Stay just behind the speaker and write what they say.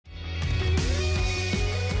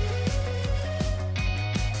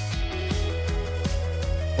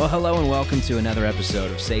Well, hello and welcome to another episode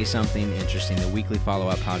of Say Something Interesting, the weekly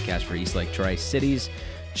follow-up podcast for Eastlake Tri-Cities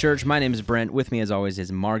Church. My name is Brent. With me, as always,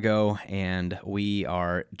 is Margot, and we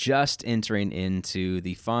are just entering into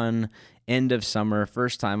the fun end of summer,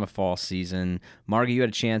 first time of fall season. Margot, you had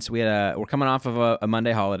a chance. We're coming off of a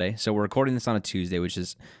Monday holiday, so we're recording this on a Tuesday, which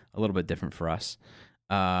is a little bit different for us.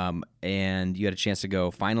 And you had a chance to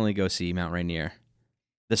finally go see Mount Rainier.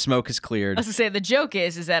 The smoke is cleared. I was gonna say the joke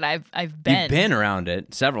is that I've been. You've been around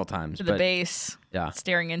it several times to the base. Yeah,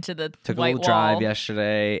 staring into the took white a little wall. drive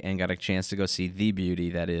yesterday and got a chance to go see the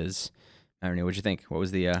beauty that is Mount Rainier. What'd you think? What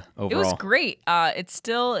was the overall? It was great. It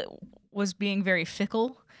still was being very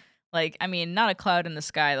fickle. Not a cloud in the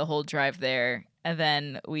sky the whole drive there, and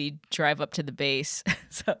then we drive up to the base.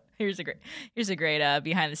 So here's a great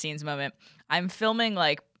behind the scenes moment. I'm filming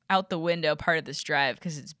out the window part of this drive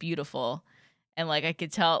because it's beautiful. And I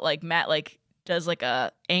could tell Matt does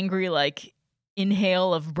a angry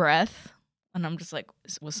inhale of breath, and I'm just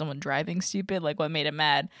was someone driving stupid? What made him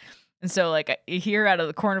mad? And so I hear out of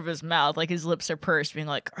the corner of his mouth his lips are pursed, being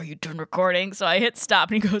are you done recording? So I hit stop,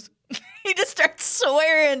 and he goes, he just starts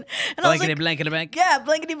swearing, and I was blankety blank. yeah,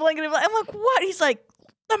 blankety blankety blank. I'm like, what? He's like,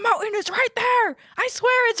 the mountain is right there. I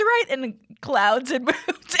swear it's right. And the clouds had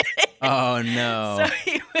moved. Oh no! So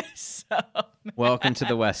he was so mad. Welcome to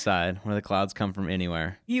the west side, where the clouds come from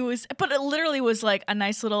anywhere. But it literally was a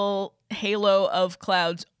nice little halo of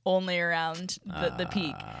clouds only around the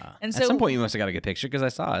peak. And so at some point you must have got a good picture because I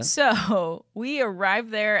saw it. So we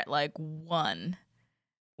arrived there at 1.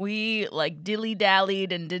 We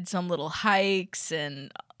dilly-dallied and did some little hikes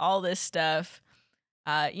and all this stuff.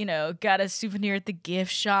 Got a souvenir at the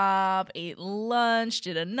gift shop, ate lunch,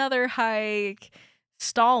 did another hike,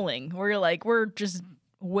 stalling. We're just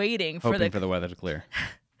waiting for the weather to clear.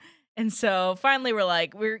 And so finally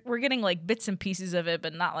we're getting bits and pieces of it,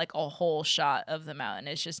 but not a whole shot of the mountain.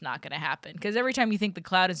 It's just not going to happen because every time you think the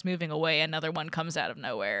cloud is moving away, another one comes out of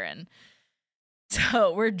nowhere. And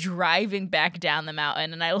so we're driving back down the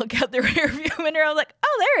mountain, and I look out the rear view mirror. I'm like,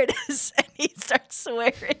 oh, there it is. And he starts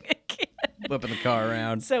swearing again. Flipping the car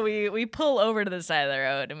around. So we pull over to the side of the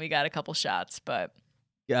road, and we got a couple shots. But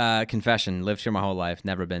confession, lived here my whole life,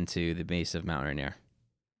 never been to the base of Mount Rainier.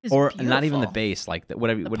 Or beautiful. Not even the base, park.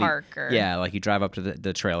 You drive up to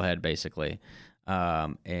the trailhead, basically. I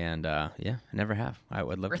never have. I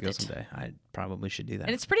would love to go someday. I probably should do that.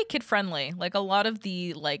 And it's pretty kid-friendly. A lot of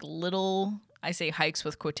the, little, I say hikes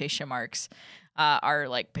with quotation marks, are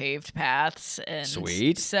paved paths. And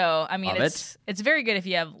sweet. So, it's very good if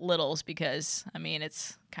you have littles because,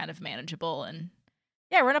 it's kind of manageable. And,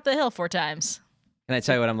 yeah, run up the hill 4 times. Can I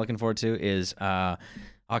tell you what I'm looking forward to is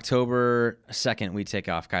October 2nd, we take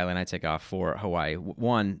off. Kylie and I take off for Hawaii.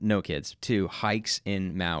 1, no kids. 2, hikes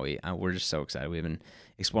in Maui. We're just so excited. We've been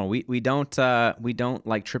exploring. We don't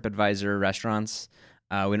like TripAdvisor restaurants.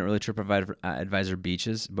 We don't really TripAdvisor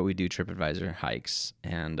beaches, but we do TripAdvisor hikes.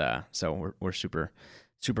 And so we're super,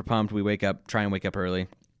 super pumped. We try and wake up early,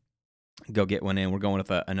 go get one in. We're going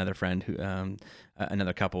with another friend,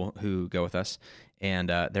 another couple who go with us. And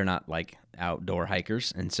they're not outdoor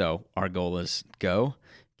hikers. And so our goal is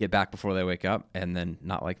get back before they wake up, and then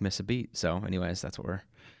not miss a beat. So anyways, that's what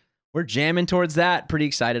we're jamming towards that. Pretty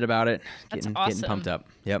excited about it. Getting pumped up.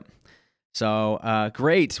 Yep. So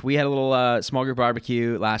great. We had a little small group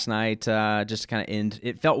barbecue last night just to kind of end.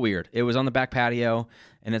 It felt weird. It was on the back patio,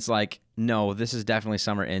 and it's no, this is definitely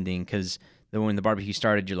summer ending because when the barbecue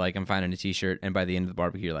started, you're I'm finding a t-shirt, and by the end of the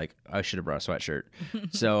barbecue, you're I should have brought a sweatshirt.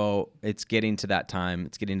 So it's getting to that time.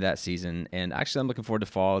 It's getting to that season, and actually I'm looking forward to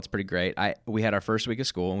fall. It's pretty great. We had our first week of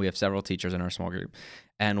school, and we have several teachers in our small group,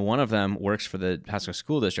 and one of them works for the Pasco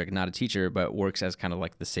School District, not a teacher, but works as kind of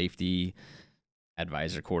the safety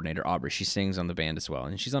advisor coordinator. Aubrey, she sings on the band as well,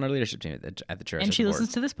 and she's on our leadership team at the church. And she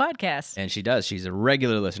listens to this podcast. And she does. She's a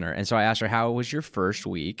regular listener. And so I asked her, how was your first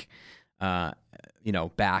week?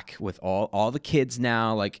 Back with all the kids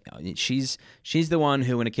now. She's the one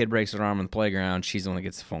who, when a kid breaks their arm on the playground, she's the one that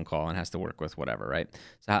gets the phone call and has to work with whatever, right?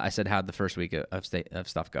 So I said, how'd the first week of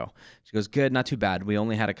stuff go? She goes, good, not too bad. We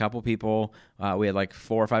only had a couple people. We had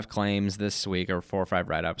 4 or 5 claims this week, or 4 or 5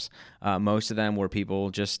 write-ups. Most of them were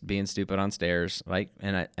people just being stupid on stairs,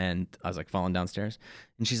 and I was falling downstairs.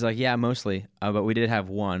 And she's like, yeah, mostly. But we did have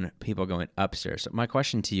 1 people going upstairs. So my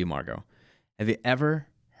question to you, Margot, have you ever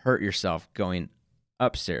hurt yourself going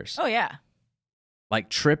upstairs? Oh, yeah.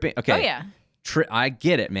 Tripping? Okay. Oh, yeah. I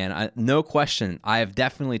get it, man. No question. I have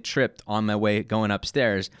definitely tripped on my way going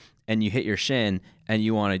upstairs, and you hit your shin, and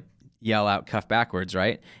you want to yell out cuff backwards,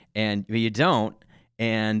 right? But you don't.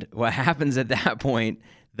 And what happens at that point,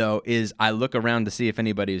 though, is I look around to see if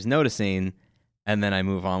anybody is noticing, and then I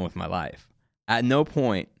move on with my life. At no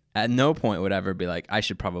point at no point would I ever be like, I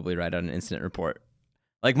should probably write out an incident report.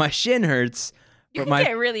 Like, my shin hurts. You can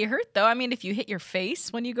get really hurt, though. I mean, if you hit your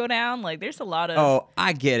face when you go down, like, there's a lot of... Oh,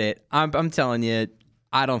 I get it. I'm telling you,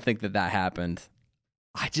 I don't think that happened.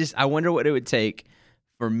 I wonder what it would take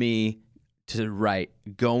for me to write,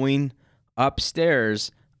 going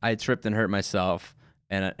upstairs, I tripped and hurt myself,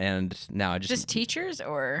 and now I just teachers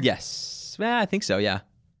or... Yes. I think so, yeah.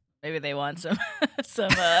 Maybe they want some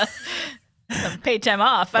some paid time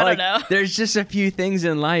off. I don't know. There's just a few things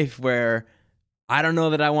in life where I don't know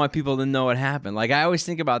that I want people to know what happened. Like, I always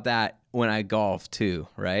think about that when I golf too,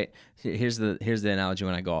 right? Here's the analogy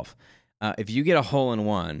when I golf. If you get a hole in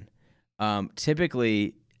one,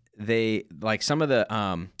 typically they like some of the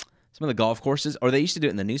golf courses, or they used to do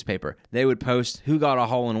it in the newspaper. They would post who got a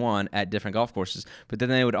hole in one at different golf courses, but then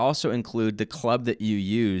they would also include the club that you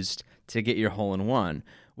used to get your hole in one,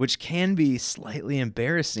 which can be slightly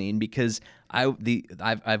embarrassing because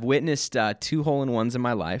I've witnessed 2 hole in ones in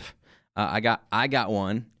my life. I got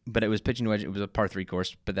one, but it was pitching wedge. It was a par 3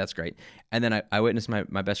 course, but that's great. And then I witnessed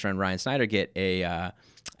my best friend Ryan Snyder get a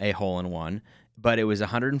hole in one, but it was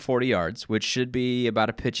 140 yards, which should be about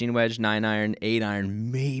a pitching wedge, 9-iron,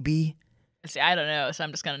 8-iron, maybe. See, I don't know, so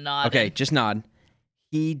I'm just gonna nod. Okay, just nod.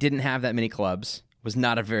 He didn't have that many clubs. Was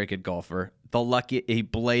not a very good golfer. He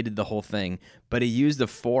bladed the whole thing, but he used a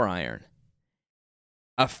 4-iron.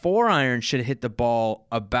 A 4-iron should hit the ball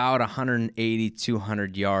about 180,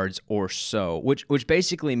 200 yards or so, which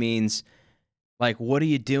basically means, like, what are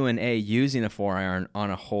you doing, using a 4-iron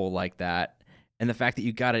on a hole like that? And the fact that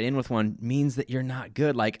you got it in with one means that you're not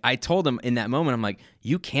good. Like, I told him in that moment, I'm like,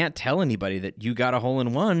 you can't tell anybody that you got a hole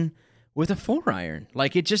in one with a 4-iron.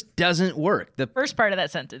 Like, it just doesn't work. The first part of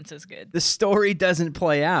that sentence is good. The story doesn't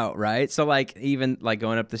play out, right? So, like, even like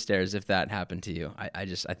going up the stairs, if that happened to you, I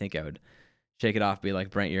think I would shake it off, be like,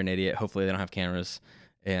 Brent, you're an idiot. Hopefully they don't have cameras,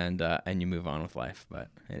 and you move on with life. But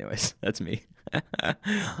anyways, that's me.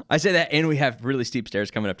 I say that, and we have really steep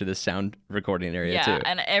stairs coming up to this sound recording area too. Yeah,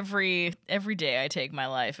 and every day I take my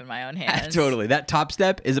life in my own hands. Totally. That top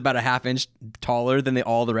step is about a half inch taller than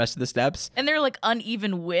all the rest of the steps. And they're like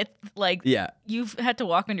uneven width. Like, yeah, you've had to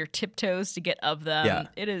walk on your tiptoes to get up them. Yeah.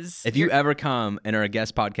 It is. If you ever come and are a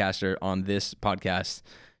guest podcaster on this podcast,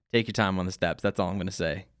 take your time on the steps. That's all I'm going to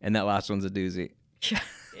say. And that last one's a doozy.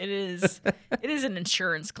 It is an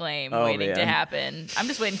insurance claim waiting to happen. I'm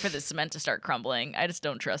just waiting for the cement to start crumbling. I just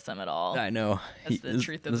don't trust them at all. I know. That's the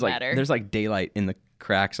truth of the matter. There's like daylight in the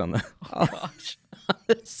cracks on the, gosh. on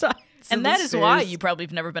the sides. And that is why you probably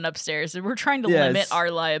have never been upstairs. We're trying to limit our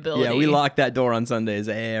liability. Yeah, we lock that door on Sundays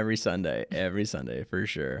every Sunday for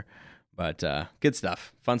sure. But good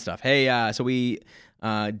stuff, fun stuff. Hey, so we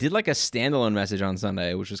did like a standalone message on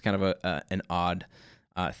Sunday, which was kind of an odd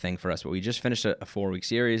thing for us, but we just finished a 4-week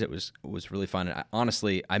series. It was really fun. And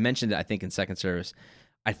honestly, I mentioned it, I think, in second service.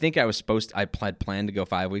 I think I had planned to go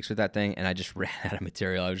 5 weeks with that thing, and I just ran out of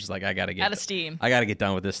material. I was just like, I gotta get out of steam. I gotta get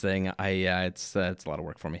done with this thing. It's a lot of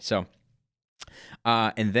work for me. So,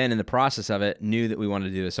 and then in the process of it, knew that we wanted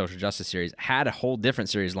to do a social justice series. Had a whole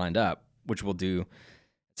different series lined up, which we'll do at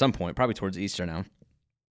some point, probably towards Easter now.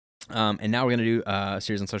 And now we're gonna do a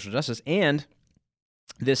series on social justice, and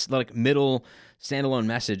this like middle standalone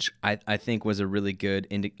message, I think, was a really good,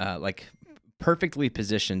 perfectly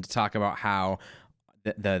positioned to talk about how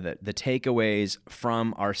the takeaways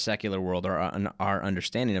from our secular world, or our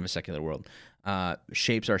understanding of a secular world,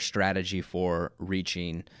 shapes our strategy for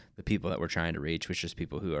reaching the people that we're trying to reach, which is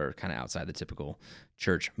people who are kind of outside the typical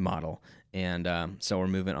church model. And so we're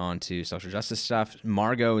moving on to social justice stuff.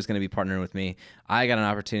 Margot is going to be partnering with me. I got an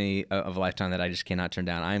opportunity of a lifetime that I just cannot turn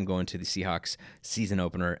down. I am going to the Seahawks season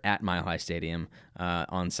opener at Mile High Stadium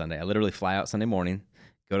on Sunday. I literally fly out Sunday morning,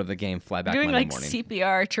 go to the game, fly back Monday morning. Doing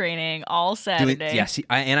CPR training all Saturday.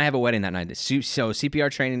 And I have a wedding that night. So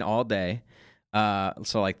CPR training all day.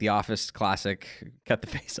 So like The Office classic, cut the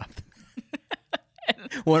face off the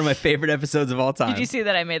one of my favorite episodes of all time. Did you see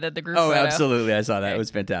that I made that the group photo? Oh, absolutely. I saw that. Okay. It was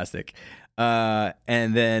fantastic.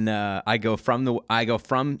 And then I go from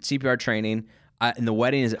CPR training, and the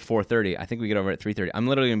wedding is at 4:30. I think we get over at 3:30. I'm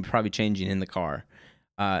literally going to be probably changing in the car.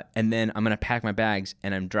 And then I'm going to pack my bags,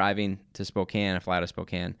 and I'm driving to Spokane. I fly out of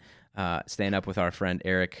Spokane, staying up with our friend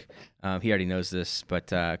Eric. He already knows this, but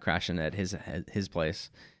crashing at his place.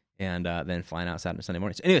 And then flying out Saturday, Sunday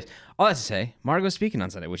morning. So anyways, all that to say, Margot's speaking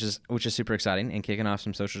on Sunday, which is super exciting, and kicking off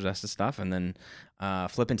some social justice stuff. And then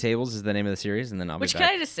Flipping Tables is the name of the series, and then I'll be back. Which, can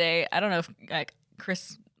I just say, I don't know if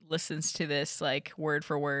Chris listens to this like word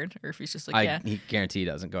for word, or if he's just like, he guarantee he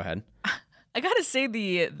doesn't. Go ahead. I gotta say,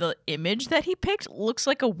 the image that he picked looks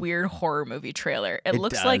like a weird horror movie trailer. It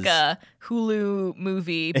looks like a Hulu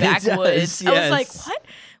movie, Backwoods. Does, yes. I was like,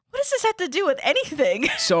 What does this have to do with anything?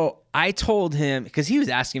 So I told him, because he was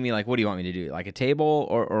asking me, like, what do you want me to do? Like a table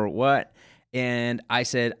or what? And I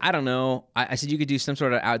said, I don't know. I said, you could do some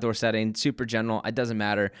sort of outdoor setting, super general. It doesn't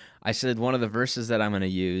matter. I said, one of the verses that I'm going to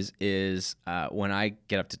use is when I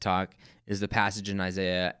get up to talk is the passage in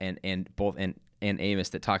Isaiah and both and Amos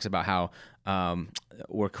that talks about how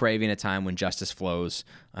we're craving a time when justice flows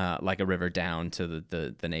like a river down to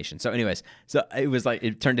the nation. So anyways, so it was like,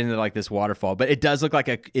 it turned into like this waterfall, but it does look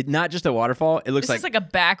like not just a waterfall. It looks This is like a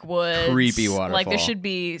backwoods creepy waterfall. Like there should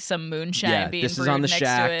be some moonshine being this is brewed on the next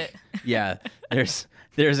shack. to it. Yeah,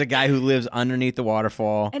 there's a guy who lives underneath the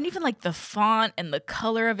waterfall. And even like the font and the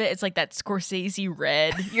color of it, it's like that Scorsese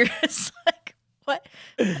red. You're just like, what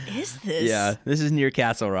is this? Yeah, this is near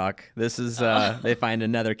Castle Rock. This is they find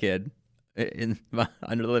another kid living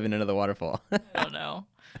under the waterfall. I don't know.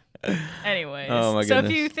 Anyways, Oh my so if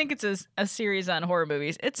goodness. you think it's a series on horror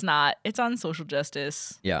movies, it's not. It's on social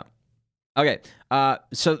justice. Yeah. Okay. But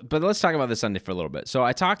let's talk about this Sunday for a little bit. So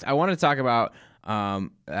I wanted to talk about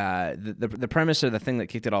the premise or the thing that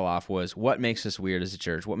kicked it all off was what makes us weird as a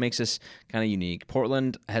church, what makes us kind of unique.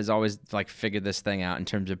 Portland has always like figured this thing out in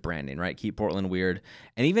terms of branding, right? Keep Portland weird.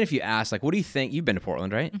 And even if you ask, like, what do you think? You've been to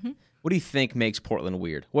Portland, right? Mm-hmm. What do you think makes Portland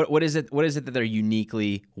weird? What is it that they're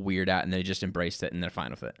uniquely weird at and they just embraced it and they're fine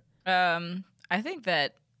with it? I think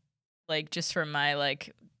that like just from my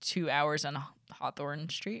like 2 hours on Hawthorne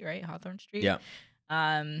Street, right? Hawthorne Street. Yeah.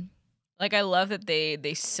 Like I love that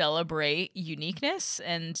they celebrate uniqueness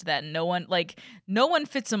and that no one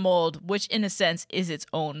fits a mold, which in a sense is its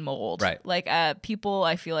own mold. Right. Like people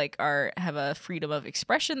I feel like have a freedom of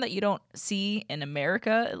expression that you don't see in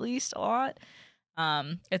America at least a lot.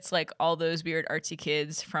 It's like all those weird artsy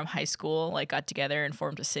kids from high school like got together and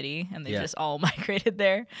formed a city and they just all migrated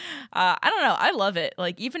there. I don't know. I love it.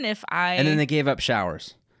 Like even if And then they gave up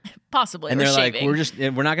showers. possibly And or they're shaving.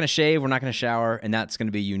 like, we're not going to shave, we're not going to shower, and that's going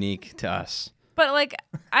to be unique to us. But like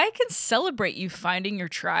I can celebrate you finding your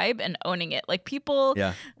tribe and owning it. Like people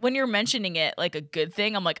when you're mentioning it like a good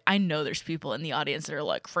thing, I'm like, I know there's people in the audience that are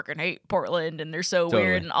like freaking hate Portland and they're so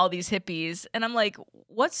weird and all these hippies. And I'm like,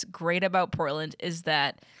 what's great about Portland is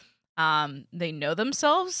that they know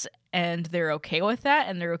themselves and they're okay with that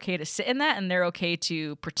and they're okay to sit in that and they're okay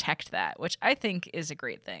to protect that, which I think is a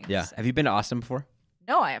great thing. Yeah. So. Have you been to Austin before?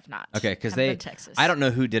 No, I have not. Okay, because Texas. I don't know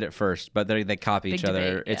who did it first, but they copy Big each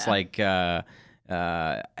other. debate, It's yeah. like,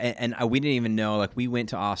 and we didn't even know. Like we went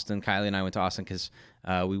to Austin. Kylie and I went to Austin because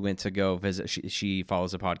we went to go visit. She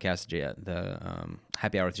follows a podcast, the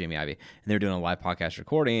Happy Hour with Jamie Ivey, and they were doing a live podcast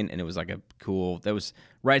recording, and it was like a cool. That was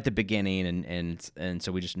right at the beginning, and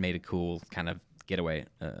so we just made a cool kind of getaway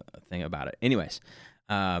thing about it. Anyways.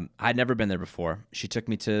 I'd never been there before. She took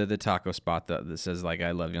me to the taco spot that says like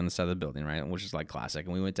 "I love you" on the side of the building, right? Which is like classic.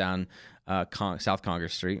 And we went down South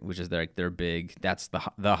Congress Street, which is their big. That's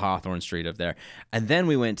the Hawthorne Street of there. And then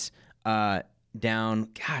we went down.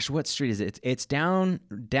 Gosh, what street is it? It's down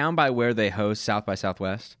by where they host South by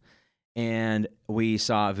Southwest. And we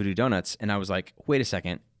saw Voodoo Donuts, and I was like, wait a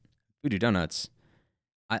second, Voodoo Donuts.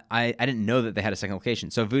 I didn't know that they had a second location.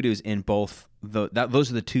 So Voodoo's in both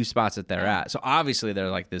those are the two spots that they're at. So obviously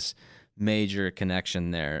there's like this major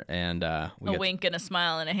connection there, and a wink and a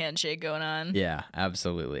smile and a handshake going on. Yeah,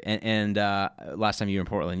 absolutely. And last time you were in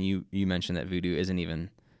Portland, you mentioned that Voodoo isn't even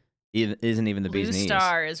the Blue bee's knees.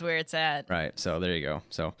 Star is where it's at. Right. So there you go.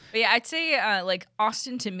 So but yeah, I'd say like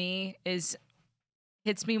Austin to me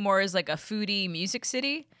hits me more as like a foodie music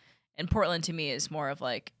city, and Portland to me is more of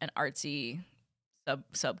like an artsy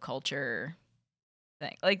subculture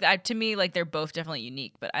thing. Like to me, like they're both definitely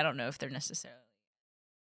unique, but I don't know if they're necessarily.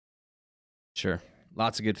 Sure.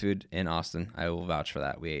 Lots of good food in Austin. I will vouch for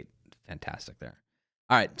that. We ate fantastic there.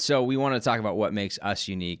 All right, so we want to talk about what makes us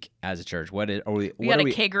unique as a church. We got a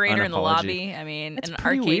kegerator in the lobby. I mean, That's an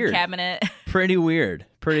pretty arcade weird. cabinet. Pretty weird.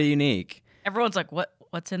 Pretty unique. Everyone's like,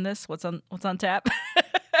 what's in this? What's on tap?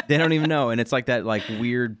 They don't even know, and it's like that like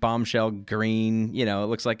weird bombshell green. You know, it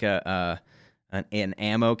looks like an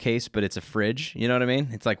ammo case, but it's a fridge. You know what I mean?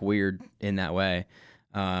 It's like weird in that way.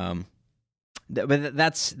 But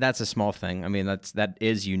that's a small thing. I mean, that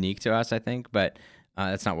is unique to us, I think, but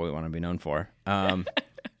that's not what we want to be known for.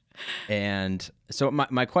 And so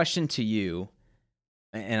my question to you,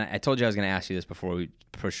 and I told you I was going to ask you this before we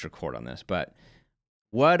pushed record on this, but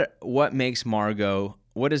what makes Margot?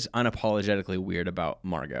 What is unapologetically weird about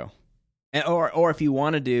Margot? And, or if you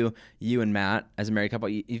want to do you and Matt as a married couple,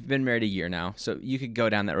 you've been married a year now, so you could go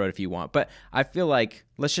down that road if you want. But I feel like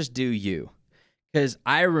let's just do you, because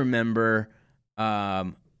I remember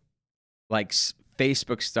like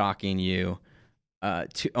Facebook stalking you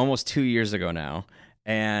almost 2 years ago now,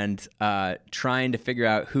 and trying to figure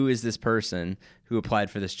out who is this person who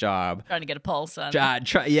applied for this job. Trying to get a pulse on.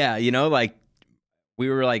 Yeah, you know, like we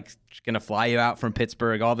were like gonna fly you out from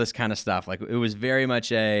Pittsburgh, all this kind of stuff. Like it was very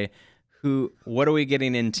much what are we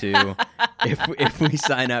getting into if we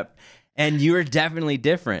sign up? And you are definitely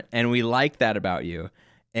different, and we like that about you.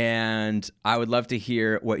 And I would love to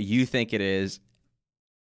hear what you think it is.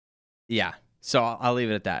 Yeah, so I'll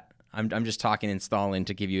leave it at that. I'm just talking and stalling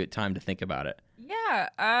to give you time to think about it. Yeah.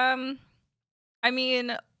 I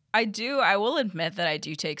mean, I will admit that I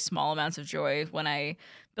do take small amounts of joy when I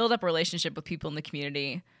build up a relationship with people in the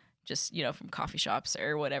community, just, you know, from coffee shops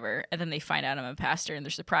or whatever, and then they find out I'm a pastor and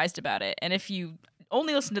they're surprised about it. And if you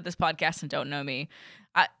only listen to this podcast and don't know me,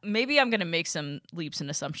 maybe I'm going to make some leaps and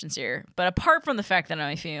assumptions here. But apart from the fact that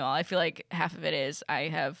I'm a female, I feel like half of it is I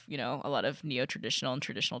have, you know, a lot of neo-traditional and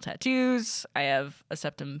traditional tattoos. I have a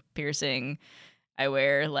septum piercing. I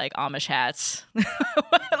wear like Amish hats.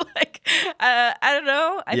 Like, I don't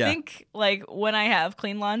know. I think like when I have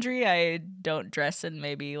clean laundry, I don't dress in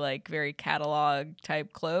maybe like very catalog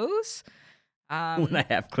type clothes. When I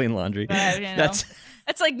have clean laundry, but, you know,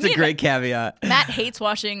 it's like it's a great caveat. Matt hates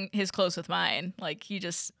washing his clothes with mine. Like he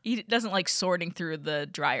doesn't like sorting through the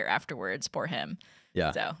dryer afterwards. Poor him.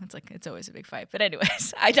 Yeah. So it's always a big fight. But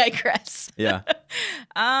anyways, I digress. Yeah.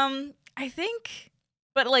 I think,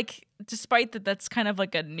 but like despite that's kind of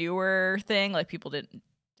like a newer thing. Like people didn't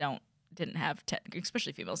have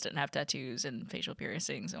especially females didn't have tattoos and facial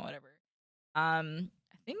piercings and whatever. I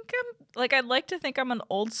think I'd like to think I'm an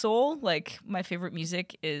old soul. Like my favorite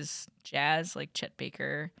music is jazz, like Chet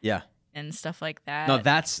Baker. Yeah. And stuff like that. No,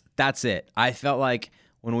 that's it. I felt like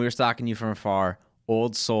when we were stalking you from afar,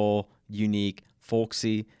 old soul, unique,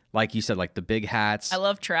 folksy, like you said, like the big hats. I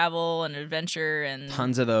love travel and adventure and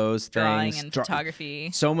tons of those drawing things. and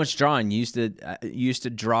photography. So much drawing. You used to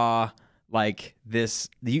draw like this.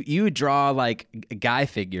 You would draw like guy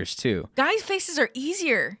figures too. Guys' faces are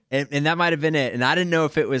easier. And that might have been it. And I didn't know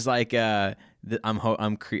if it was like I'm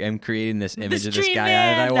creating this image of this guy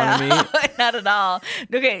that I want to meet. Not at all.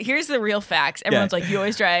 Okay, here's the real facts. Everyone's like, you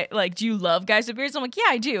always try. Like, do you love guys with beards? I'm like, yeah,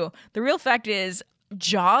 I do. The real fact is,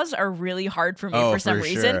 jaws are really hard for me for some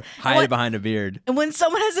reason. Sure. Hide behind a beard. And when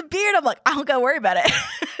someone has a beard, I'm like, I don't gotta worry about it.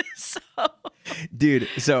 Dude.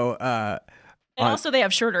 So. And also, they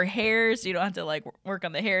have shorter hair, so you don't have to like work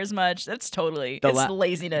on the hair as much. That's totally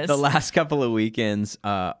laziness. The last couple of weekends,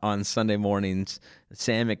 on Sunday mornings,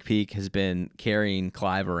 Sam McPeak has been carrying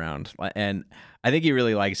Clive around, and I think he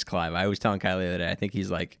really likes Clive. I was telling Kylie the other day, I think he's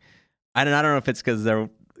like, I don't know if it's because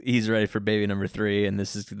he's ready for baby number 3, and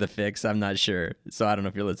this is the fix. I'm not sure, so I don't know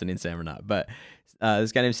if you're listening, Sam, or not. But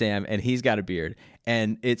this guy named Sam, and he's got a beard,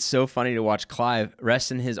 and it's so funny to watch Clive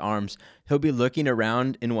rest in his arms. He'll be looking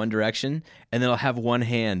around in one direction, and then he'll have one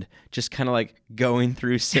hand just kind of like going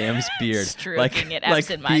through Sam's beard, stroking it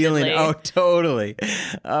absentmindedly. Feeling. Oh, totally.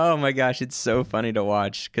 Oh my gosh, it's so funny to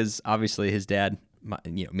watch because obviously his dad,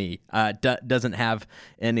 me, doesn't have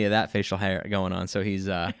any of that facial hair going on, so he's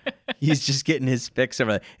just getting his fix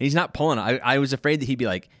over there. And he's not pulling. I was afraid that he'd be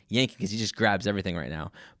like yanking because he just grabs everything right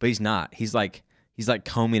now, but he's not. He's like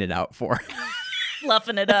combing it out for.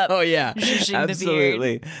 Fluffing it up. Oh yeah,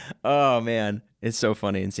 absolutely. The beard. Oh man, it's so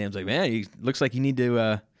funny. And Sam's like, man, looks like you need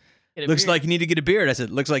to like you need to get a beard. I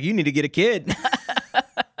said, looks like you need to get a kid.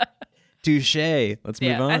 Touche. Let's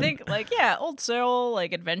move on. I think old soul,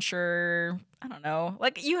 like adventure. I don't know.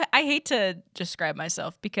 Like I hate to describe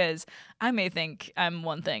myself because I may think I'm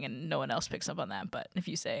one thing and no one else picks up on that. But if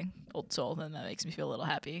you say old soul, then that makes me feel a little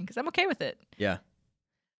happy because I'm okay with it. Yeah.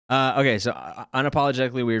 Okay, so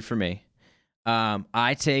unapologetically weird for me.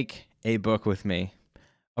 I take a book with me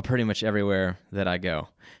pretty much everywhere that I go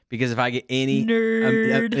because if I get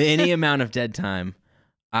any amount of dead time,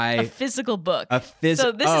 a physical book. So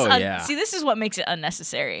this this is what makes it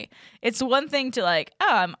unnecessary. It's one thing to like,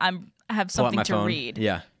 I have something to read.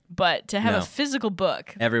 Yeah. But to have a physical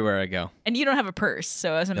book everywhere I go. And you don't have a purse,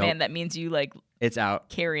 so as a man that means you like it's out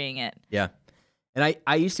carrying it. Yeah. And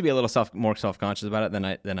I used to be a little more self-conscious about it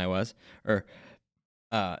than I was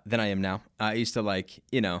than I am now. I used to I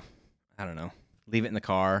don't know, leave it in the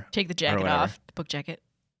car. Take the jacket off, the book jacket.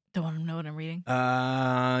 Don't want to know what I'm reading.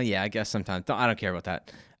 Yeah, I guess sometimes. I don't care about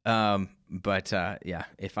that. But yeah,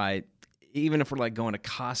 even if we're like going to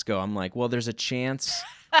Costco, I'm like, well, there's a chance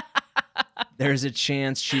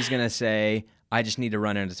she's going to say, I just need to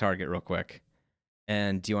run into Target real quick.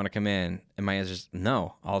 And do you want to come in? And my answer is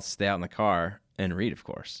no, I'll stay out in the car and read, of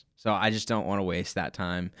course. So I just don't want to waste that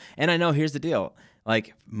time. And I know, here's the deal.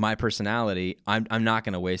 Like my personality, I'm not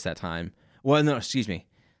going to waste that time. Well, no, excuse me.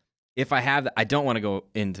 if I have, I don't want to go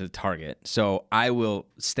into Target, so I will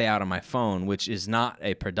stay out on my phone, which is not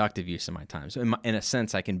a productive use of my time. So in a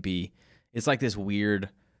sense, I can be. It's like this weird,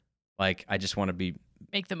 like I just want to be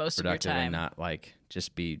Make the most of your productive time. and not like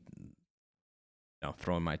just be,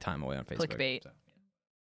 throwing my time away on Facebook. Clickbait.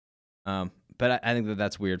 So. But I think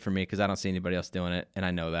that's weird for me because I don't see anybody else doing it, and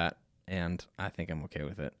I know that, and I think I'm okay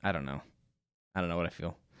with it. I don't know what I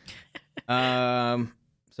feel.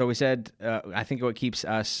 So we said, I think what keeps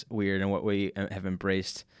us weird and what we have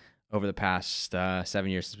embraced over the past 7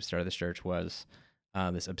 years since we started this church was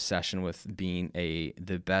this obsession with being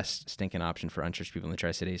the best stinking option for unchurched people in the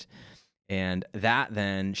Tri-Cities. And that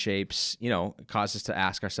then shapes, causes us to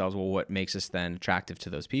ask ourselves, well, what makes us then attractive to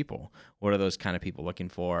those people? What are those kind of people looking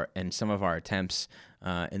for? And some of our attempts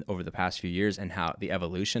over the past few years and how the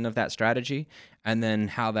evolution of that strategy, and then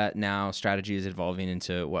how that now strategy is evolving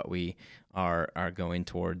into what we are going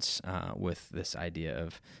towards with this idea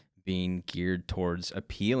of being geared towards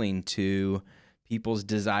appealing to people's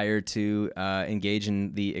desire to engage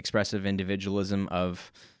in the expressive individualism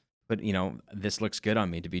of, but this looks good on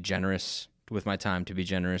me, to be generous with my time, to be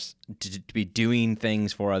generous, to be doing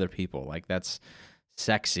things for other people. Like that's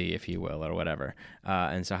sexy, if you will, or whatever.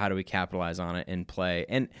 And so how do we capitalize on it and play?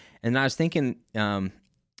 And I was thinking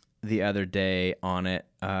the other day on it,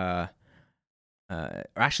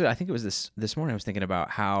 actually, I think it was this morning, I was thinking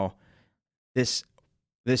about how this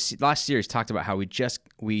last series talked about how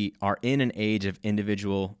we are in an age of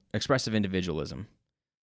expressive individualism.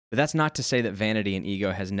 But that's not to say that vanity and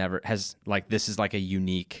ego this is like a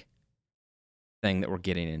unique thing that we're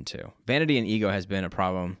getting into. Vanity and ego has been a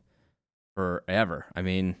problem forever. I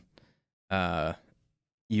mean,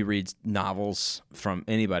 you read novels from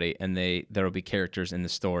anybody, and there will be characters in the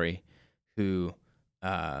story who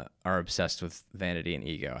are obsessed with vanity and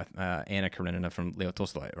ego. Anna Karenina from Leo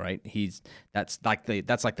Tolstoy, right? That's like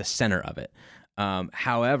the center of it.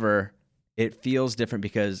 However, it feels different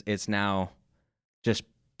because it's now just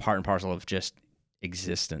part and parcel of just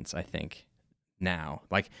existence, I think, now.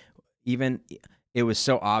 Like, even it was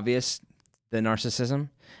so obvious, the narcissism,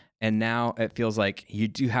 and now it feels like you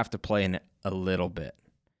do have to play in it a little bit.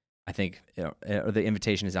 I think or the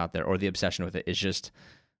invitation is out there, or the obsession with it is just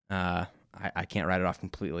I can't write it off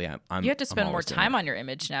completely. You have to spend more time on your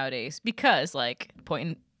image nowadays because,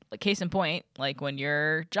 case in point, like when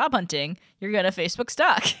you're job hunting, you're gonna Facebook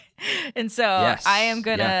stalk. And so yes. I am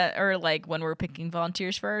gonna, or like when we're picking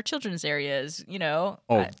volunteers for our children's areas,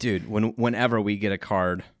 dude, whenever we get a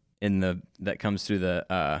card that comes through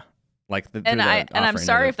the I'm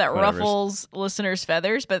sorry if that ruffles listeners'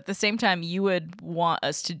 feathers, but at the same time, you would want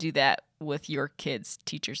us to do that with your kids'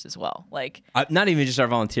 teachers as well. Like, not even just our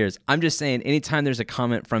volunteers. I'm just saying, anytime there's a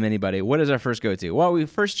comment from anybody, what is our first go-to? Well, we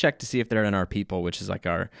first check to see if they're in our People, which is like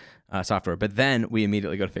our software. But then we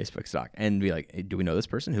immediately go to Facebook Stock and be like, hey, do we know this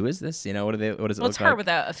person? Who is this? What does it look like? It's hard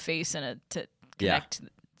without a face and to connect to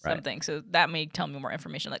something. Right. So that may tell me more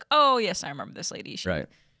information. Like, oh yes, I remember this lady. Right.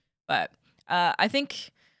 But I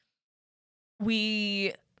think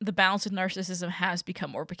the balance with narcissism has become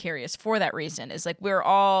more precarious for that reason. Is like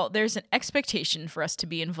there's an expectation for us to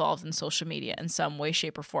be involved in social media in some way,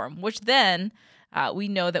 shape, or form, which then we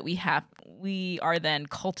know that we are then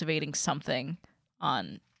cultivating something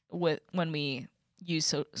when we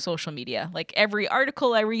use social media. Like every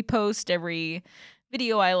article I repost, every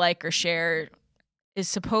video I like or share is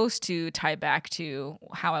supposed to tie back to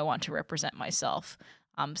how I want to represent myself.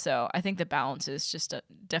 So I think the balance is just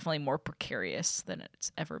definitely more precarious than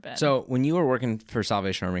it's ever been. So when you were working for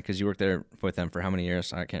Salvation Army, because you worked there with them for how many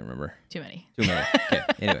years? I can't remember. Too many. Okay.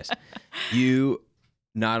 Anyways, you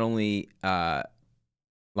not only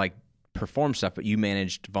perform stuff, but you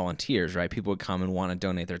managed volunteers, right? People would come and want to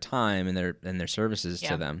donate their time and their services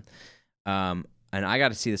to them. And I got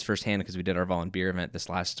to see this firsthand because we did our volunteer event this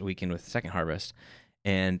last weekend with Second Harvest,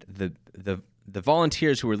 and the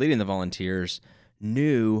volunteers who were leading the volunteers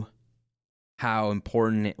knew how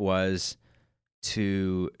important it was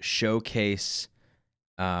to showcase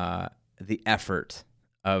the effort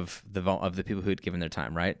of the people who had given their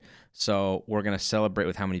time, right? So we're going to celebrate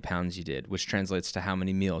with how many pounds you did, which translates to how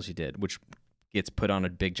many meals you did, which gets put on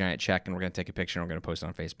a big giant check, and we're going to take a picture and we're going to post it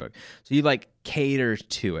on Facebook. So you cater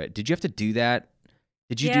to it. Did you have to do that?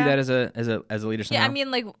 Did you do that as a leader somehow? Yeah, I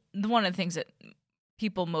mean, one of the things that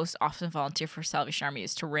people most often volunteer for Salvation Army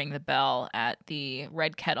is to ring the bell at the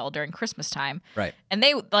Red Kettle during Christmas time. Right. And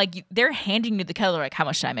they're handing you the kettle. They're like, how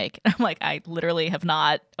much did I make? And I'm like, I literally have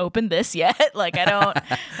not opened this yet. I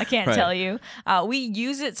can't right. tell you. We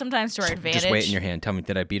use it sometimes to our advantage. Just wait in your hand. Tell me,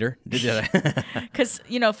 did I beat her? Because,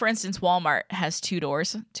 for instance, Walmart has 2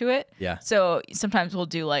 doors to it. Yeah. So sometimes we'll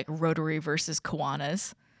do Rotary versus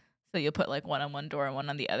Kiwanis. So you'll put like one on one door and one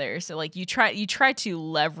on the other. So like you try to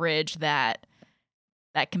leverage that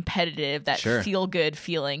competitive, that Sure. feel good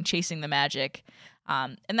feeling, chasing the magic.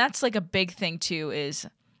 And that's like a big thing too is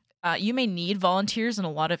you may need volunteers in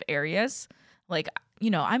a lot of areas. Like,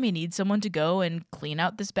 I may need someone to go and clean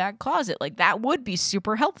out this back closet. Like that would be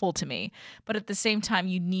super helpful to me. But at the same time,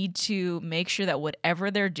 you need to make sure that whatever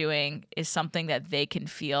they're doing is something that they can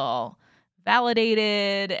feel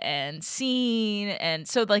validated and seen. And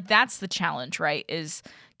so like that's the challenge, right? Is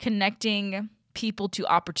connecting people to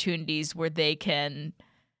opportunities where they can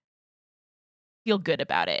feel good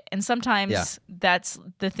about it. And sometimes that's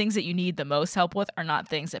the things that you need the most help with are not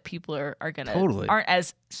things that people are gonna aren't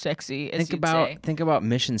as sexy as you'd say. Think about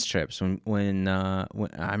missions trips when I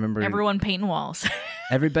remember Everyone painting walls.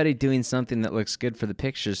 everybody doing something that looks good for the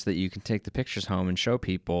pictures so that you can take the pictures home and show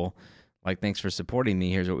people, like, thanks for supporting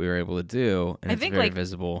me. Here's what we were able to do. And I it's think, very like,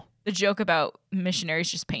 visible. The joke about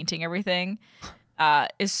missionaries just painting everything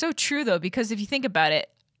is so true, though, because if you think about it,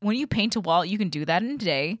 when you paint a wall, you can do that in a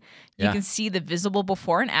day. You can see the visible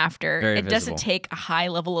before and after. Very doesn't visible. take a high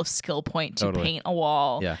level of skill point to Totally. paint a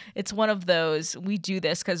wall. Yeah. It's one of those, we do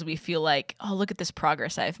this because we feel like, oh, look at this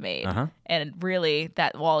progress I've made. Uh-huh. And really,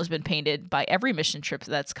 that wall has been painted by every mission trip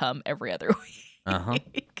that's come every other week. Uh-huh.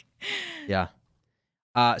 Yeah.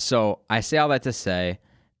 So I say all that to say,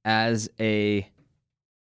 as a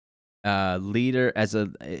leader,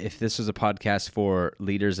 if this was a podcast for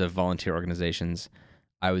leaders of volunteer organizations,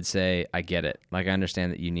 I would say I get it. Like, I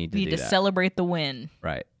understand that you need to We do need to that. celebrate the win.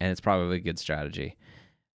 Right. And it's probably a good strategy.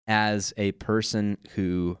 As a person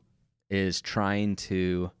who is trying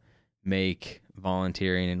to make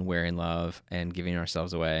volunteering and wearing love and giving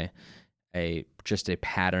ourselves away just a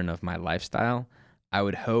pattern of my lifestyle, I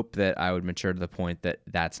would hope that I would mature to the point that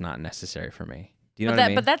that's not necessary for me. Do you know what I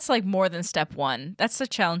mean? But that's like more than step one. That's the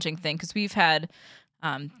challenging thing because we've had,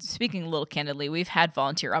 speaking a little candidly, we've had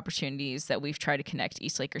volunteer opportunities that we've tried to connect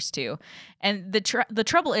East Lakers to. And the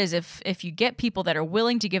trouble is if you get people that are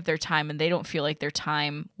willing to give their time and they don't feel like their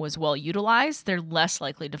time was well utilized, they're less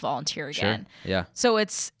likely to volunteer again. Sure. Yeah. So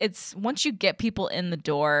it's once you get people in the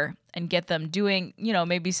door and get them doing,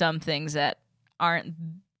 maybe some things that aren't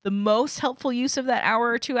the most helpful use of that hour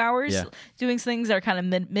or 2 hours, doing things that are kind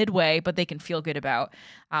of midway, but they can feel good about.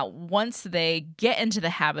 Once they get into the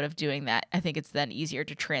habit of doing that, I think it's then easier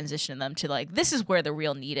to transition them to like, this is where the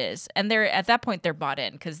real need is. And they're at that point they're bought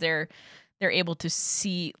in because they're able to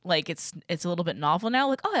see like it's a little bit novel now.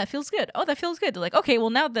 Like, oh, that feels good. Oh, that feels good. They're like, okay, well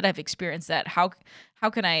now that I've experienced that, how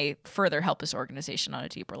can I further help this organization on a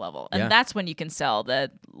deeper level? And that's when you can sell the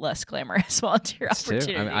less glamorous volunteer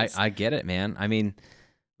opportunities. I mean, I get it, man. I mean,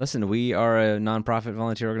 listen, we are a nonprofit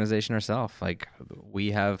volunteer organization ourselves. Like, we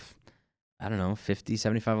have, I don't know, 50,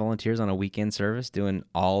 75 volunteers on a weekend service doing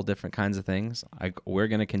all different kinds of things. We're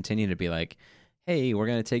going to continue to be like, hey, we're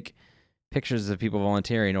going to take pictures of people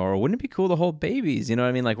volunteering, or wouldn't it be cool to hold babies? You know what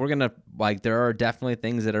I mean? Like, we're going to, like, there are definitely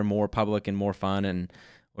things that are more public and more fun, and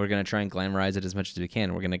we're going to try and glamorize it as much as we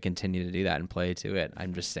can. We're going to continue to do that and play to it.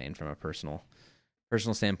 I'm just saying from a personal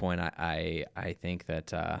standpoint, I think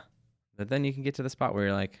that then you can get to the spot where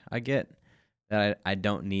you're like, I get that I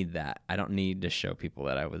don't need that. I don't need to show people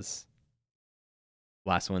that I was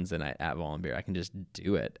last Wednesday night at Volunteer. I can just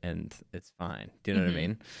do it and it's fine. Do you know what I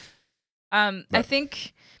mean? I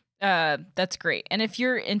think that's great. And if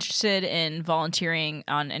you're interested in volunteering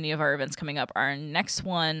on any of our events coming up, our next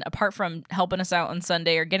one, apart from helping us out on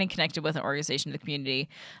Sunday or getting connected with an organization in the community,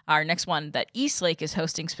 our next one that East Lake is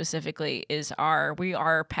hosting specifically is we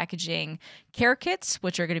are packaging care kits,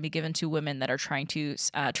 which are going to be given to women that are trying to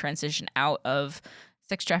transition out of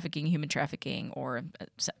sex trafficking, human trafficking, or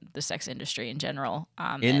the sex industry in general.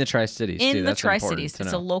 In the Tri-Cities, too. In the That's Tri-Cities. important to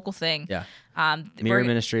It's know. a local thing. Yeah. Mirror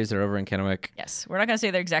Ministries, they're over in Kennewick. Yes. We're not going to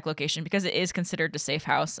say their exact location because it is considered a safe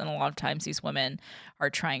house. And a lot of times these women are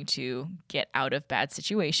trying to get out of bad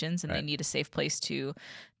situations and they need a safe place to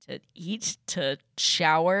eat, to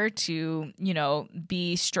shower, to,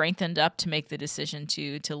 be strengthened up to make the decision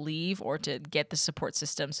to leave or to get the support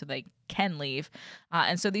system so they can leave.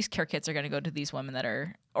 And so these care kits are going to go to these women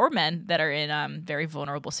or men that are in very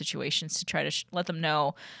vulnerable situations to try to let them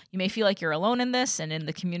know you may feel like you're alone in this and in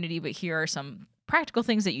the community, but here are some practical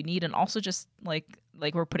things that you need, and also just like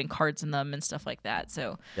we're putting cards in them and stuff like that.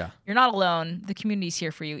 So you're not alone. The community's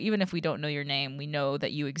here for you. Even if we don't know your name, we know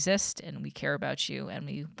that you exist and we care about you and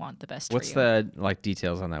we want the best What's for you. What's the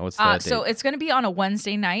details on that? What's the date? So it's going to be on a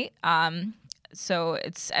Wednesday night. So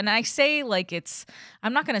and I say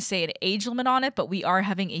I'm not going to say an age limit on it, but we are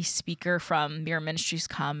having a speaker from Mirror Ministries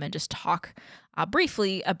come and just talk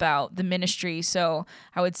briefly about the ministry. So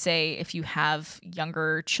I would say if you have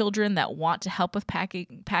younger children that want to help with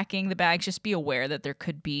packing the bags, just be aware that there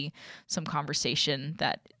could be some conversation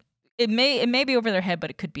that it may be over their head, but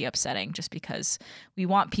it could be upsetting just because we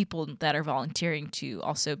want people that are volunteering to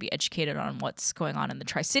also be educated on what's going on in the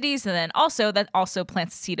Tri-Cities. And then also that also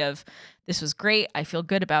plants the seed of, this was great. I feel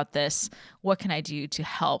good about this. What can I do to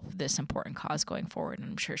help this important cause going forward?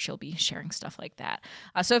 And I'm sure she'll be sharing stuff like that.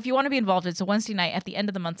 So if you want to be involved, it's a Wednesday night at the end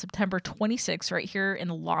of the month, September 26th, right here in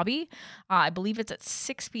the lobby. I believe it's at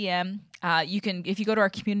 6 p.m. You can, if you go to our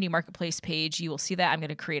community marketplace page, you will see that. I'm going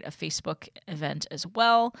to create a Facebook event as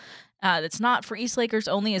well. That's not for East Lakers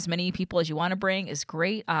only. As many people as you want to bring is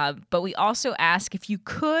great. But we also ask if you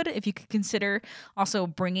could consider also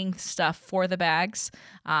bringing stuff for the bags.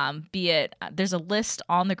 Be it, there's a list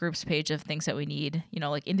on the group's page of things that we need,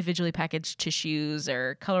 like individually packaged tissues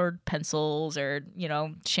or colored pencils or,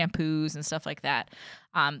 shampoos and stuff like that.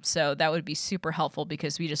 So that would be super helpful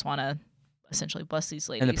because we just want to essentially bless these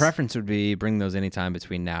ladies. And the preference would be bring those anytime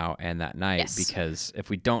between now and that night, Yes. because if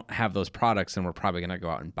we don't have those products, then we're probably going to go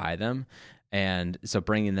out and buy them. And so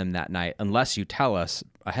bringing them that night, unless you tell us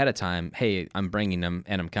ahead of time, hey, I'm bringing them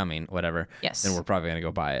and I'm coming, whatever, Yes. then we're probably going to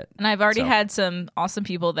go buy it. And I've already had some awesome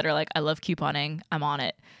people that are like, I love couponing, I'm on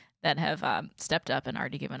it, that have stepped up and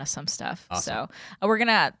already given us some stuff. Awesome. So we're going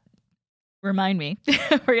to, remind me,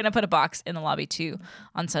 we're going to put a box in the lobby too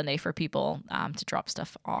on Sunday for people to drop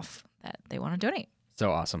stuff off that they want to donate. So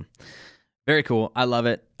awesome. Very cool. I love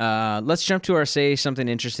it. Let's jump to our Say Something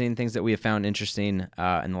Interesting, things that we have found interesting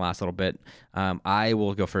in the last little bit. I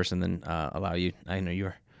will go first and then allow you. I know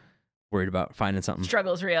you're worried about finding something.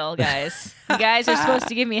 Struggle's real, guys. You guys are supposed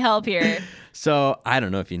to give me help here. So I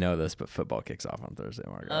don't know if you know this, but football kicks off on Thursday,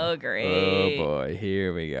 Margo. Oh, great. Oh, boy.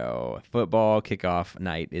 Here we go. Football kickoff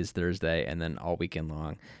night is Thursday and then all weekend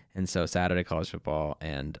long. And so Saturday, college football,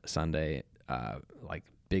 and Sunday,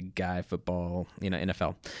 big guy football,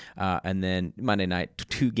 NFL. And then Monday night,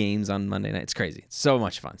 2 games on Monday night. It's crazy. So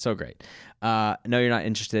much fun. So great. No, you're not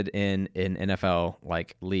interested in NFL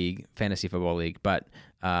league, fantasy football league, but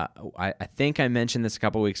I think I mentioned this a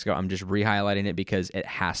couple weeks ago. I'm just re-highlighting it because it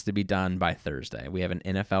has to be done by Thursday. We have an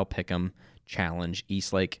NFL Pick'em Challenge,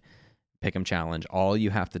 Eastlake Pick'em Challenge. All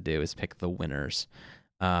you have to do is pick the winners.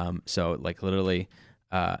 So literally,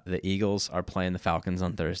 the Eagles are playing the Falcons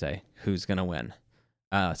on Thursday. Who's gonna win?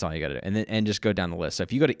 That's all you got to do. And just go down the list. So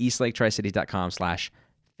if you go to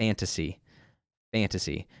eastlaketricities.com/fantasy,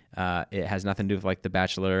 it has nothing to do with the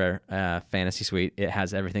Bachelor Fantasy Suite. It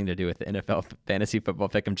has everything to do with the NFL Fantasy Football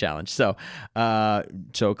Pick'em Challenge. So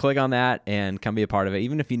click on that and come be a part of it,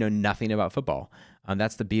 even if you know nothing about football.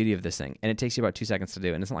 That's the beauty of this thing. And it takes you about 2 seconds to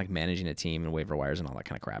do. And it's not like managing a team and waiver wires and all that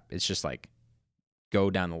kind of crap. It's just go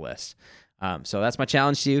down the list. So that's my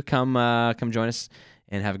challenge to you. Come join us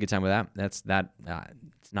and have a good time with that. It's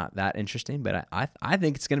not that interesting, but I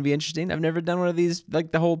think it's going to be interesting. I've never done one of these,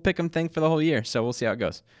 the whole pick'em thing for the whole year. So we'll see how it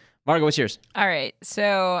goes. Margo, what's yours? All right.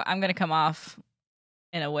 So I'm going to come off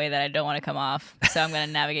in a way that I don't want to come off. So I'm going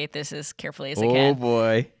to navigate this as carefully as I can. Oh,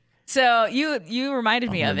 boy. So you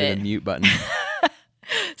reminded me of it. The mute button.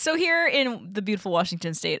 So here in the beautiful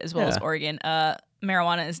Washington state, as well as Oregon,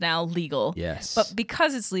 marijuana is now legal. Yes. But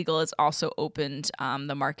because it's legal, it's also opened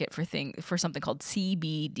the market for something called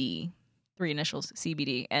CBD. 3 initials,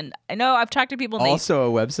 CBD. And I know I've talked to people. And also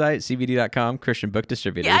a website, cbd.com, Christian book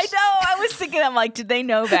distributors. Yeah, I know. I was thinking, I'm like, did they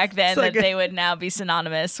know back then that they would now be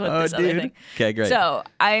synonymous with this other thing? Okay, great. So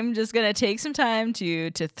I'm just going to take some time to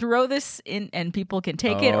throw this in, and people can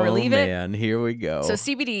take it or leave it. Oh, man, here we go. So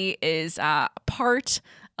CBD is part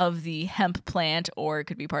of the hemp plant, or it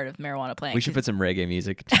could be part of marijuana plant. We should put some reggae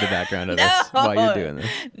music to the background of this while you're doing this.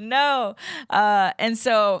 No. And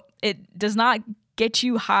so it does not get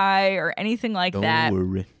you high or anything like that.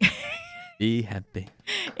 Don't worry. Be happy.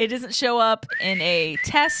 It doesn't show up in a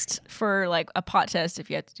test for a pot test if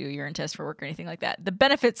you have to do a urine test for work or anything like that. The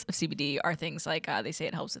benefits of CBD are things like they say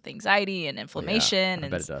it helps with anxiety and inflammation. I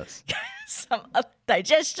bet it does. Some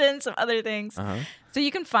digestion, some other things. Uh-huh. So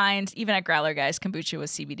you can find, even at Growler Guys, kombucha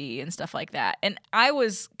with CBD and stuff like that. And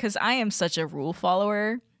because I am such a rule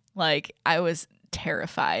follower, I was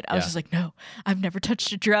terrified. I was just like, no, I've never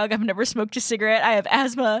touched a drug. I've never smoked a cigarette. I have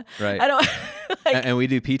asthma. Right. I don't and we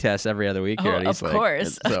do pee tests every other week here at Eastlake. Of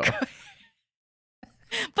course.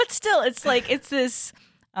 But still, it's this,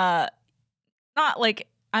 not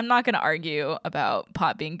I'm not going to argue about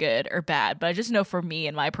pot being good or bad, but I just know for me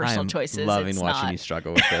and my personal choices, loving it's watching not. you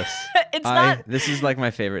struggle with this. This is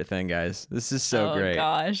my favorite thing, guys. This is so great. Oh,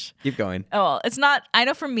 gosh. Keep going. Oh, well, it's not, I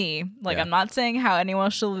know for me, I'm not saying how anyone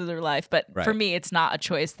else should live their life, but for me, it's not a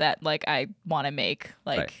choice that, I want to make.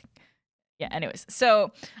 Yeah, anyways,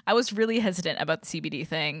 so I was really hesitant about the CBD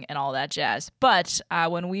thing and all that jazz. But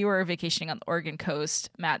when we were vacationing on the Oregon coast,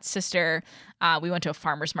 Matt's sister, we went to a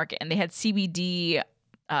farmer's market and they had CBD,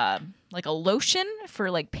 like a lotion for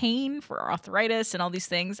like pain, for arthritis and all these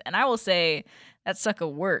things. And I will say that sucker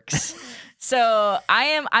works. So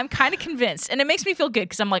I'm kind of convinced. And it makes me feel good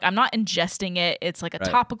because I'm like, I'm not ingesting it. It's like a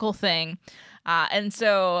topical thing. And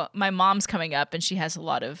so my mom's coming up and she has a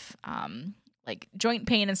lot of like joint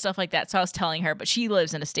pain and stuff like that. So I was telling her, but she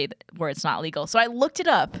lives in a state where it's not legal. So I looked it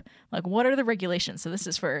up. Like, what are the regulations? So this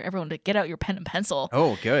is for everyone to get out your pen and pencil.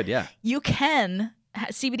 Oh, good. Yeah. You can.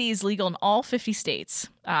 CBD is legal in all 50 states.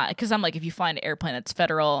 Because I'm like, if you fly an airplane, it's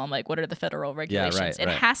federal. I'm like, what are the federal regulations? Yeah,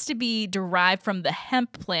 it has to be derived from the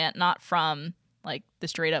hemp plant, not from like the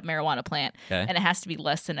straight up marijuana plant. Okay. And it has to be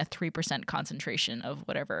less than a 3% concentration of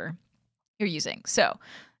whatever you're using. So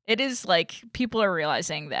it is like people are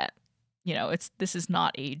realizing that, you know, this is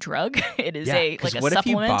not a drug. It is like a what supplement. If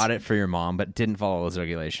you bought it for your mom but didn't follow those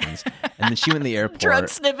regulations, and then she went in the airport, drug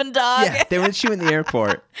sniffing dog. Yeah, then she went in the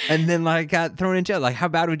airport, and then like got thrown in jail. Like, how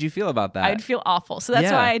bad would you feel about that? I'd feel awful. So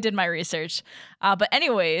that's why I did my research. But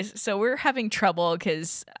anyways, so we're having trouble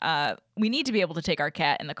because we need to be able to take our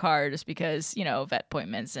cat in the car just because, you know, vet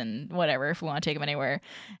appointments and whatever if we want to take him anywhere.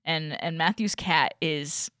 And Matthew's cat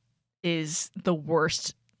is the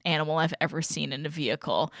worst animal I've ever seen in a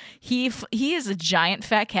vehicle. He is a giant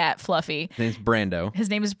fat cat, Fluffy. His name's Brando. His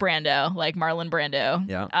name is Brando, like Marlon Brando.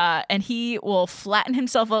 Yeah. And he will flatten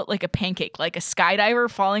himself out like a pancake, like a skydiver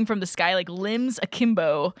falling from the sky, like limbs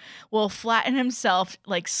akimbo, will flatten himself,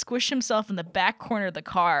 like squish himself in the back corner of the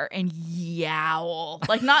car and yowl.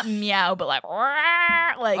 Like not meow, but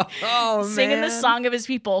like singing the song of his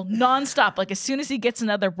people nonstop. Like as soon as he gets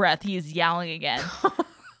another breath, he is yowling again.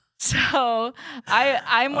 So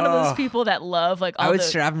I'm one of those people that love like all I would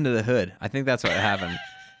strap him to the hood. I think that's what happened.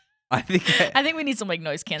 I think we need some like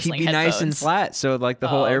noise canceling he'd be headphones. nice and flat, so like the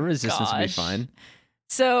whole air resistance would be fine.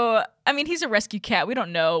 So I mean, he's a rescue cat. We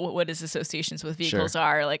don't know what his associations with vehicles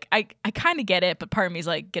are. Like I kind of get it, but part of me is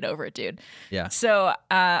like, get over it, dude. Yeah. So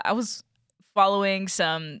I was following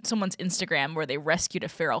someone's Instagram where they rescued a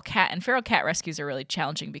feral cat, and feral cat rescues are really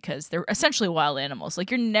challenging because they're essentially wild animals.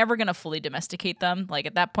 Like you're never gonna fully domesticate them. Like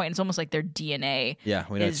at that point, it's almost like their DNA. Yeah,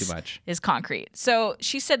 we know too much. Is concrete. So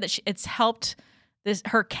she said that it's helped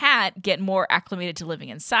her cat get more acclimated to living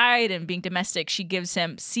inside and being domestic. She gives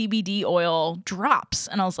him CBD oil drops,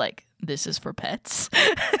 and I was like, this is for pets.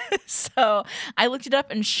 So I looked it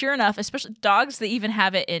up, and sure enough, especially dogs, they even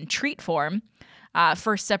have it in treat form.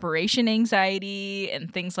 For separation anxiety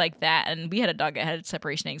and things like that. And we had a dog that had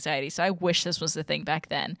separation anxiety, so I wish this was the thing back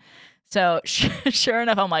then. So sure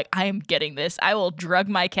enough, I'm like, I am getting this. I will drug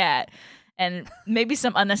my cat. And maybe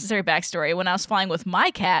some unnecessary backstory. When I was flying with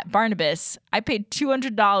my cat, Barnabas, I paid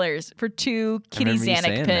 $200 for 2 kitty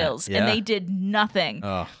Xanax pills, and they did nothing.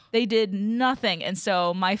 Oh. They did nothing. And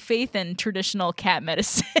so my faith in traditional cat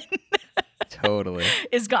medicine totally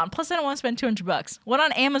is gone. Plus, I don't want to spend $200. Went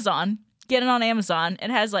on Amazon. Get it on Amazon. It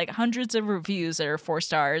has like hundreds of reviews that are 4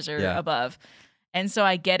 stars or above. And so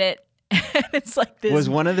I get it. And it's like this. Was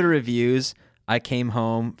one of the reviews, I came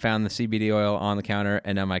home, found the CBD oil on the counter,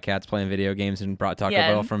 and now my cat's playing video games and brought Taco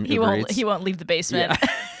Bell from Uber Eats? He won't leave the basement. Yeah.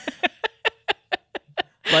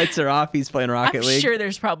 Lights are off. He's playing Rocket League. I'm sure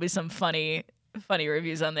there's probably some funny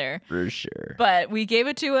reviews on there. For sure. But we gave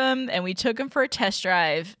it to him and we took him for a test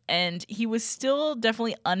drive, and he was still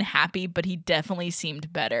definitely unhappy, but he definitely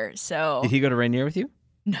seemed better. So did he go to Rainier with you?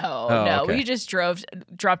 No. Okay. We just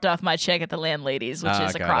dropped off my check at the landlady's, which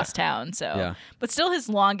is across town. So, but still his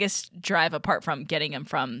longest drive apart from getting him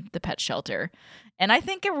from the pet shelter. And I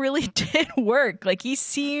think it really did work. Like he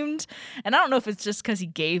seemed, and I don't know if it's just because he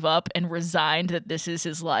gave up and resigned that this is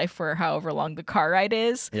his life for however long the car ride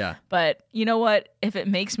is. Yeah. But you know what? If it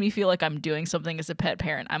makes me feel like I'm doing something as a pet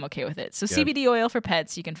parent, I'm okay with it. So Good. CBD oil for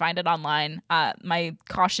pets, you can find it online. My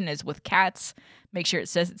caution is with cats. Make sure it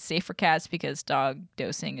says it's safe for cats because dog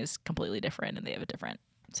dosing is completely different and they have a different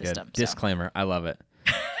system. Good. Disclaimer. I love it.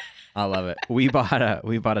 I love it. We bought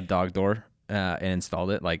a dog door and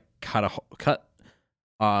installed it. Like cut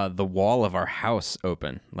the wall of our house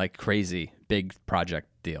open, like crazy big project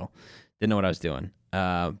deal. Didn't know what I was doing,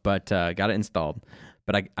 but got it installed.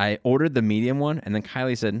 But I ordered the medium one, and then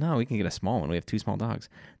Kylie said, "No, we can get a small one. We have 2 small dogs.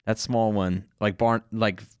 That small one, like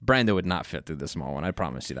Brando would not fit through the small one. I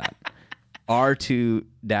promise you that." Our 2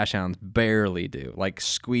 dachshunds barely do, like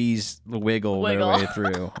squeeze, wiggle their way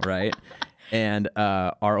through, right? And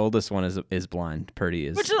our oldest one is blind. Purdy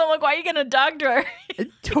is. Which is, I'm like, why are you getting a dog door?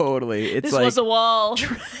 Totally. It's This like, was a wall.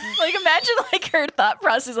 Like, imagine like her thought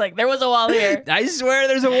process. Like, there was a wall here. I swear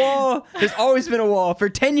there's a wall. There's always been a wall. For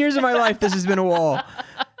 10 years of my life, this has been a wall.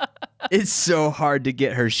 It's so hard to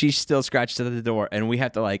get her. She's still scratched at the door, and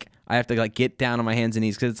I have to get down on my hands and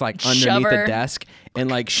knees because it's like Shove underneath her. the desk and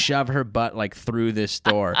like shove her butt like through this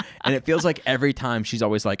door. And it feels like every time she's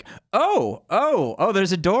always like, oh,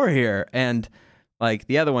 there's a door here. And like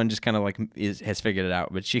the other one just kind of like has figured it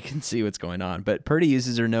out, but she can see what's going on. But Purdy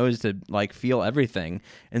uses her nose to like feel everything,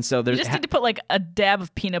 and so You there's just need to put like a dab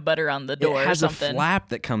of peanut butter on the door it or has a something. flap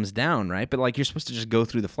that comes down, right? But like you're supposed to just go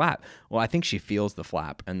through the flap. Well, I think she feels the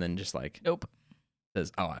flap and then just like Nope.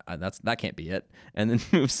 says, "Oh, that can't be it," and then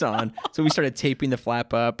moves on. So we started taping the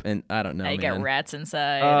flap up, and I don't know, Now you man. got rats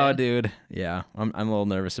inside. Oh, dude, yeah, I'm a little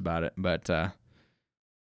nervous about it, but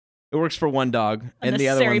it works for one dog, and the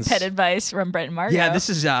other Unnecessary one's pet advice from Brent and Margo. yeah. This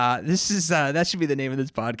is that should be the name of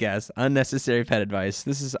this podcast. Unnecessary pet advice.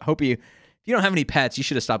 This is if you don't have any pets, you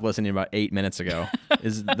should have stopped listening about 8 minutes ago.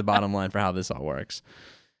 Is the bottom line for how this all works.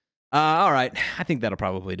 All right, I think that'll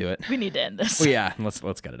probably do it. We need to end this. Well, yeah, let's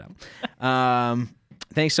get it out.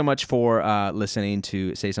 Thanks so much for listening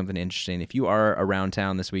to Say Something Interesting. If you are around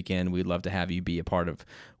town this weekend, we'd love to have you be a part of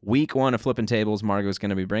week 1 of Flipping Tables. Margo's going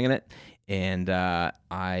to be bringing it, and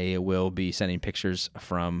I will be sending pictures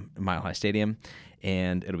from Mile High Stadium,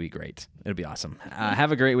 and it'll be great. It'll be awesome.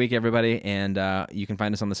 Have a great week, everybody, and you can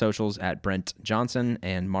find us on the socials at Brent Johnson,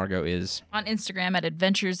 and Margo is On Instagram at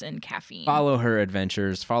Adventures in Caffeine. follow her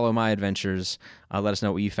adventures, follow my adventures. Let us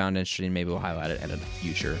know what you found interesting. Maybe we'll highlight it at a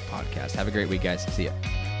future podcast. Have a great week, guys. See ya.